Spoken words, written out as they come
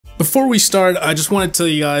Before we start, I just want to tell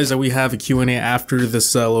you guys that we have a Q&A after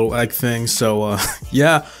this little egg thing, so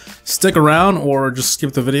yeah, stick around or just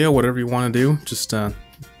skip the video, whatever you want to do, just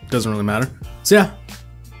doesn't really matter. So yeah,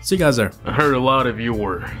 see you guys there. I heard a lot of you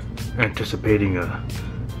were anticipating a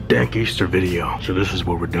dank Easter video, so this is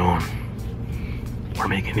what we're doing. We're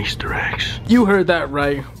making Easter eggs. You heard that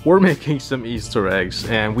right, we're making some Easter eggs,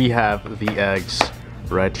 and we have the eggs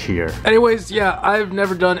right here. Anyways, yeah, I've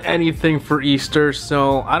never done anything for Easter,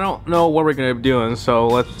 so I don't know what we're gonna be doing. So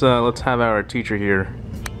let's have our teacher here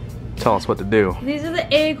tell us what to do. These are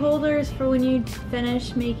the egg holders for when you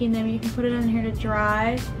finish making them. You can put it in here to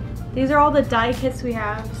dry. These are all the dye kits we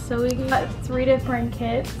have. So we got 3 different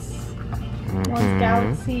kits. One's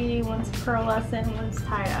Galaxy, one's pearlescent, one's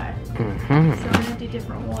tie-dye. So we're gonna do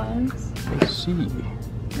different ones. I see.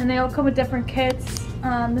 And they all come with different kits.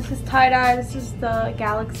 This is tie-dye, this is the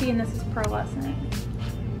Galaxy, and this is pearlescent.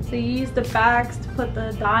 So you use the bags to put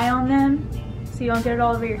the dye on them so you don't get it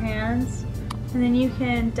all over your hands. And then you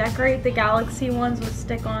can decorate the Galaxy ones with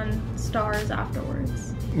stick-on stars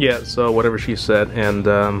afterwards. Yeah, so whatever she said, and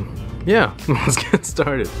yeah, let's get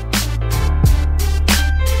started.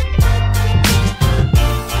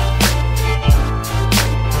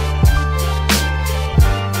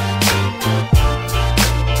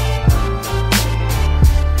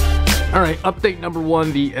 Alright, update number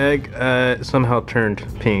 1, the egg somehow turned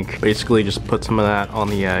pink. Basically just put some of that on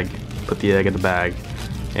the egg, put the egg in the bag,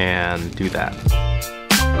 and do that.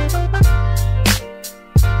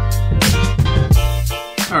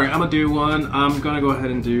 Alright, I'm gonna do one. I'm gonna go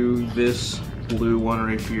ahead and do this blue one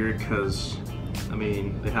right here, because, I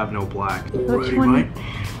mean, they have no black. Which one?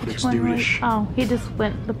 Let's do this. Oh, he just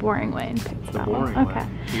went the boring way and picked that one. Okay.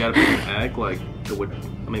 You gotta pick an egg, like, it would,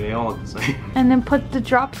 I mean, they all look the same. And then put the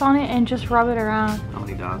drops on it and just rub it around. How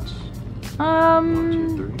many dots?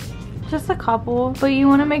 1, 2, 3. Just a couple, but you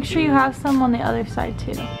want to make sure you have some on the other side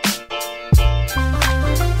too.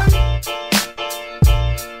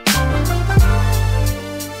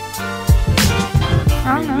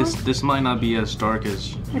 I don't know. This might not be as dark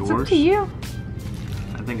as yours. It's up to you.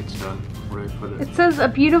 I think it's done. Where did I put it? It says a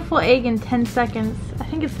beautiful egg in 10 seconds. I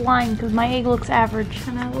think it's lying because my egg looks average.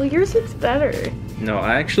 Well, yours looks better. No,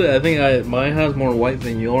 I think mine has more white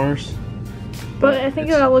than yours. But I think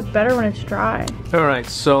it'll look better when it's dry. Alright,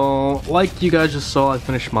 so like you guys just saw, I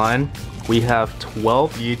finished mine. We have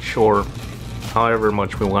 12 each, or however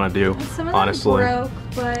much we want to do, Some of honestly. them broke,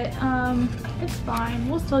 but it's fine.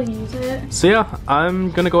 We'll still use it. So yeah,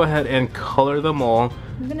 I'm gonna go ahead and color them all,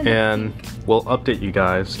 and we'll update you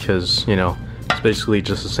guys, because, you know, it's basically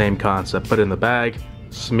just the same concept. Put it in the bag,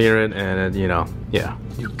 smear it, and, you know, yeah.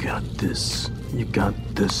 You got this. You got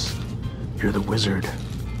this. You're the wizard.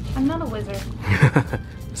 I'm not a wizard.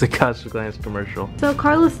 It's a Gosh Glance commercial. So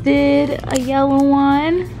Carlos did a yellow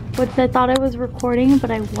one, which I thought I was recording, but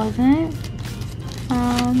I wasn't.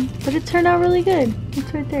 But it turned out really good.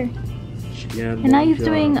 It's right there. And now he's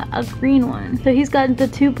doing a green one. So he's got the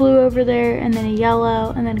 2 blue over there, and then a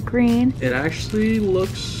yellow, and then a green. It actually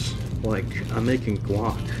looks like I'm making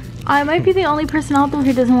guac. I might be the only person out there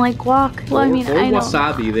who doesn't like guac. Well, I mean, I know.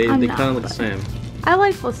 Wasabi, they kind of look the same. I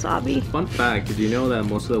like wasabi. Fun fact, did you know that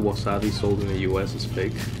most of the wasabi sold in the US is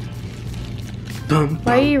fake?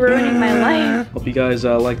 Why are you ruining my life? Hope you guys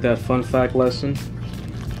like that fun fact lesson.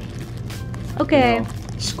 Okay. You know,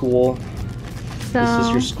 school. So This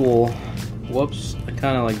is your school. Whoops, I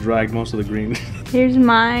kind of like dragged most of the green. Here's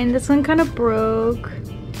mine. This one kind of broke.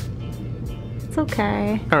 It's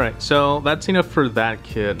okay. Alright, so that's enough for that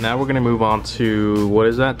kit. Now we're gonna move on to, what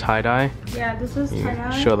is that, tie-dye? Yeah, this is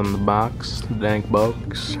tie-dye. Show them the box, the dank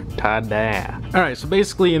box, tie-dye. Alright, so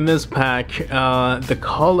basically in this pack, the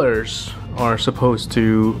colors are supposed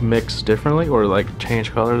to mix differently, or like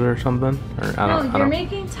change colors or something? Or, No, you're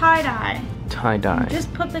making tie-dye. Tie-dye.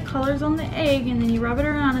 Just put the colors on the egg and then you rub it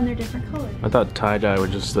around and they're different colors. I thought tie-dye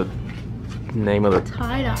was just the name of the...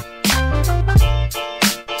 Tie-dye.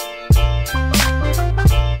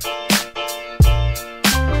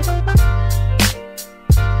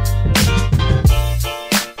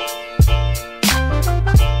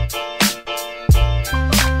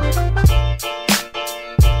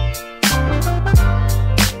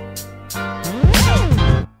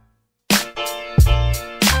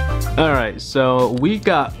 Alright, so we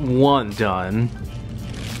got one done.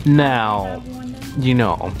 Now, you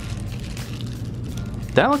know,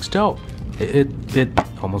 that looks dope. It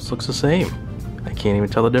almost looks the same. I can't even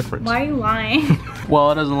tell the difference. Why are you lying?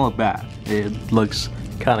 Well, it doesn't look bad. It looks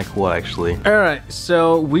kind of cool, actually. Alright,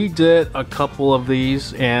 so we did a couple of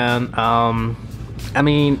these, and I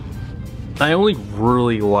mean, I only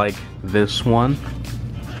really like this one.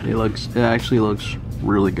 It actually looks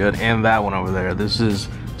really good. And that one over there. This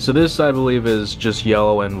I believe is just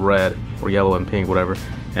yellow and red, or yellow and pink, whatever.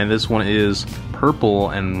 And this one is purple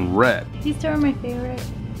and red. These two are my favorite.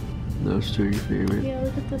 Those two are your favorite? Yeah,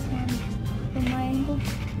 look at this one from my angle.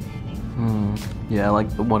 Yeah, I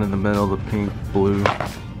like the one in the middle, the pink, blue,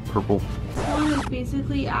 purple. This one is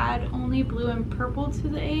basically add only blue and purple to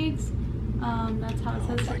the eggs. That's how it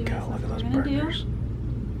says to do it. That's what we're gonna do.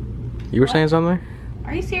 You were saying something?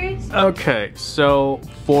 Are you serious? Okay, so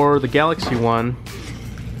for the Galaxy one,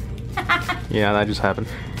 yeah, that just happened.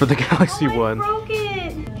 For the Galaxy one, broke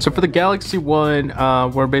it. So for the Galaxy one,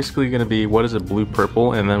 we're basically gonna be, what is it, blue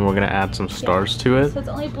purple, and then we're gonna add some stars to it. So it's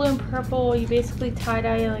only blue and purple. You basically tie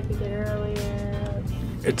dye it like we did earlier.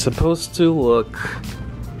 It's supposed to look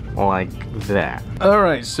like that. All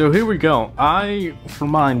right, so here we go. I, for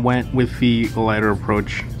mine, went with the lighter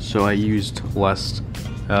approach, so I used less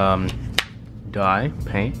dye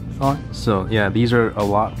paint on it. So yeah, these are a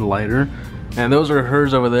lot lighter, and those are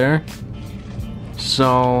hers over there.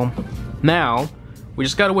 So now we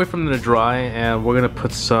just gotta wait for them to dry, and we're gonna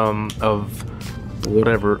put some of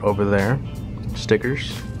whatever over there.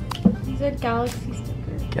 Stickers. These are Galaxy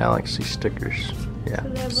stickers. Galaxy stickers.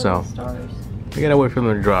 Yeah. So stars. We gotta wait for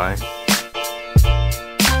them to dry.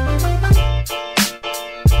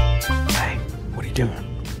 Hey, what are you doing?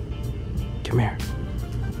 Come here.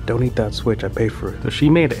 Don't eat that switch, I paid for it. So she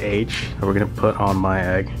made an H that we're gonna put on my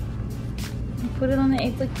egg. You put it on the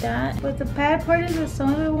egg like that. But the bad part is that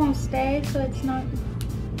some of it won't stay, so it's not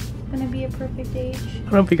gonna be a perfect H. I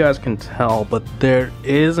don't know if you guys can tell, but there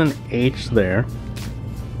is an H there.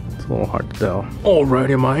 It's a little hard to tell.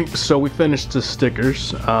 Alrighty, Mike. So we finished the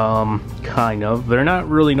stickers, kind of. They're not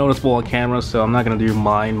really noticeable on camera, so I'm not gonna do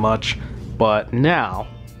mine much. But now,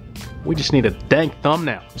 we just need a dank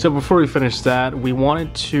thumbnail. So before we finish that, we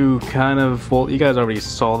wanted to kind of, well, you guys already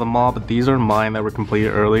saw them all, but these are mine that were completed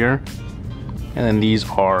earlier. And then these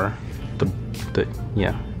are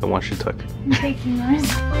the ones she took. I'm taking yours.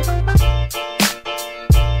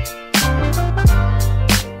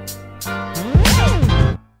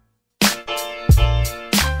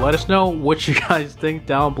 Let us know what you guys think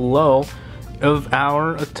down below of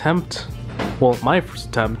our attempt, well, my first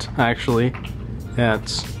attempt actually,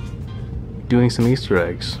 at doing some Easter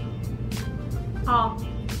eggs.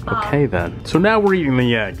 Okay then. So now we're eating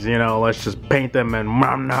the eggs, you know, let's just paint them and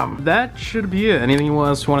nom nom. That should be it. Anything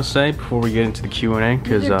else you want to say before we get into the Q&A?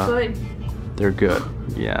 Because they're good.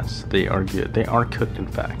 Yes, they are good. They are cooked, in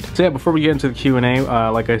fact. So yeah, before we get into the Q&A,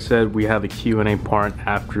 like I said, we have the Q&A part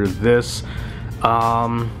after this.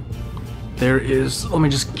 There is, let me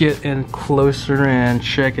just get in closer and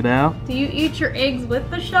check it out. Do you eat your eggs with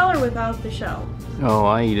the shell or without the shell? Oh,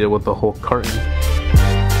 I eat it with the whole carton.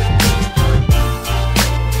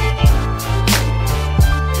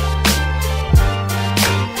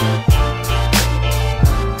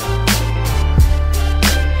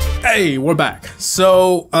 Hey, we're back.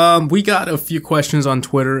 So, we got a few questions on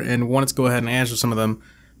Twitter and wanted to go ahead and answer some of them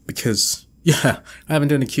because, yeah, I haven't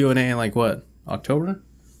done a Q&A in like, what, October?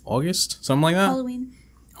 August? Something like that?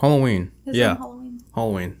 Halloween. Yeah.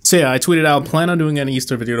 Halloween. So yeah, I tweeted out, plan on doing an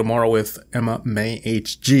Easter video tomorrow with Emma May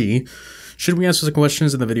HG. Should we answer some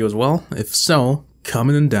questions in the video as well? If so,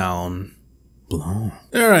 comment down below.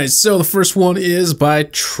 Alright, so the first one is by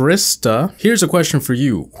Trista. Here's a question for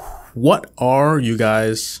you. What are you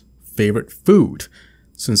guys' favorite food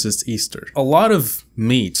since it's Easter? A lot of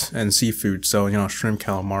meat and seafood, so, you know, shrimp,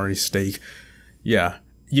 calamari, steak. Yeah,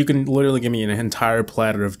 you can literally give me an entire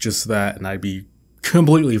platter of just that and I'd be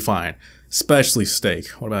completely fine. Especially steak.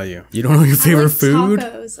 What about you? You don't know your favorite food?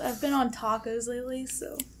 Tacos. I've been on tacos lately,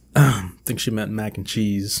 so. I think she meant mac and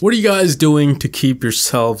cheese. What are you guys doing to keep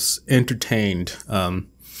yourselves entertained?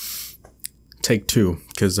 Take two,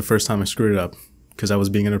 because the first time I screwed it up. Because I was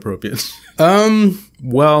being inappropriate.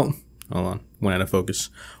 Well, hold on, went out of focus.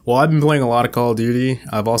 Well, I've been playing a lot of Call of Duty.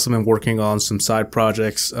 I've also been working on some side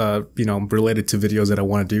projects, you know, related to videos that I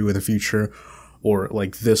want to do in the future, or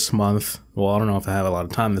like this month. Well, I don't know if I have a lot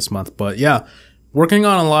of time this month, but yeah, working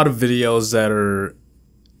on a lot of videos that are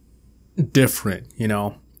different, you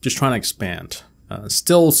know, just trying to expand.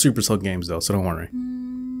 Still Supercell games though, so don't worry.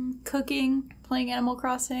 Cooking, playing Animal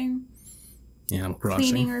Crossing. Animal Crossing.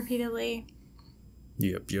 Cleaning repeatedly.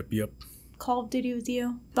 Yep. Call of Duty with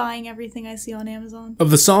you. Buying everything I see on Amazon. Of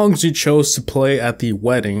the songs you chose to play at the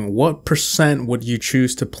wedding, what % would you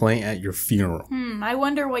choose to play at your funeral? I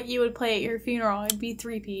wonder what you would play at your funeral. It'd be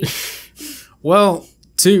 3P. Well,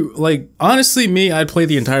 honestly, me, I'd play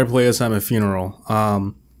the entire playlist at my funeral.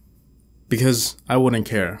 because I wouldn't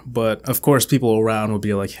care. But of course, people around would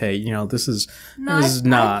be like, "Hey, you know, this is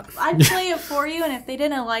not." I'd play it for you, and if they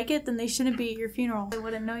didn't like it, then they shouldn't be at your funeral. They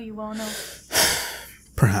wouldn't know you well enough.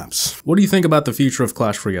 Perhaps. What do you think about the future of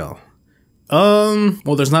Clash Royale?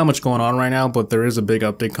 Well, there's not much going on right now, but there is a big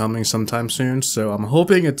update coming sometime soon, so I'm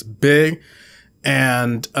hoping it's big.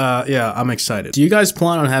 And, yeah, I'm excited. Do you guys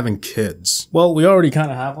plan on having kids? Well, we already kind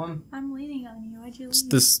of have one. I'm leaning on you. Why'd you leave? It's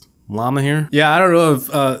this llama here. Yeah, I don't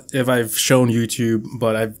know if I've shown YouTube,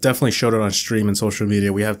 but I've definitely showed it on stream and social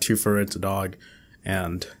media. We have 2 fur, it's a dog.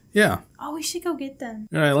 And, yeah. Oh, we should go get them.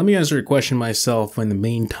 Alright, let me answer your question myself in the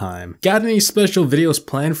meantime. Got any special videos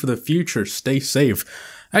planned for the future? Stay safe.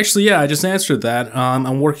 Actually, yeah, I just answered that.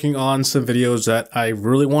 I'm working on some videos that I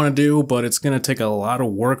really want to do, but it's going to take a lot of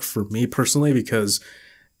work for me personally because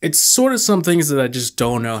it's sort of some things that I just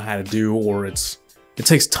don't know how to do, or it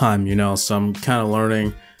takes time, you know, so I'm kind of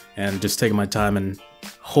learning and just taking my time and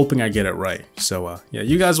hoping I get it right. So, yeah,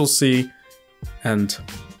 you guys will see, and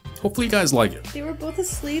hopefully you guys like it. They were both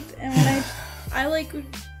asleep, and when I like,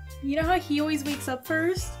 you know how he always wakes up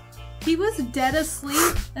first? He was dead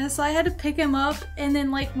asleep, and so I had to pick him up, and then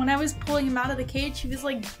like when I was pulling him out of the cage, he was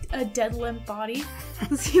like a dead limp body.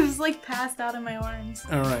 He was like passed out in my arms.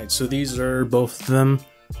 Alright, so these are both of them.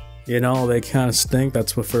 You know, they kind of stink,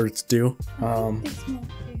 that's what furs do. They smell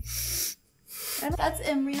okay. That's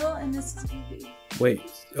Emriel, and this is Wee. Wait,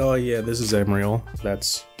 oh yeah, this is Emriel.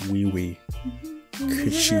 That's Wee Wee.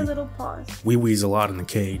 These are their little paws. Wee Wee's a lot in the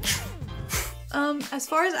cage. As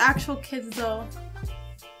far as actual kids though,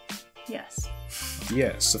 yes.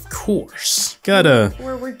 Yes, of course. Gotta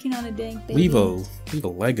We're working on a dang baby. leave a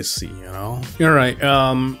legacy, you know? Alright,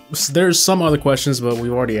 so there's some other questions, but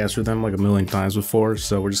we've already answered them like a million times before,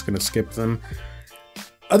 so we're just gonna skip them.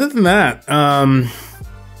 Other than that,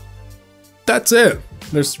 that's it.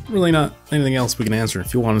 There's really not anything else we can answer.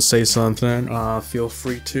 If you want to say something, feel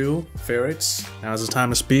free to. Ferrets, now's the time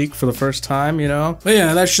to speak for the first time, you know? But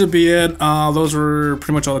yeah, that should be it. Those were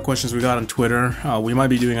pretty much all the questions we got on Twitter. We might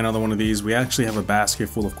be doing another one of these. We actually have a basket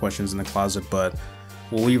full of questions in the closet, but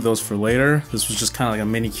we'll leave those for later. This was just kind of like a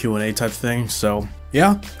mini Q&A type thing. So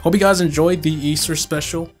yeah, hope you guys enjoyed the Easter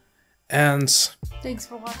special. And thanks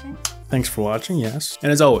for watching. Thanks for watching, yes.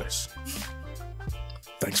 And as always,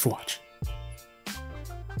 thanks for watching.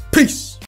 Peace!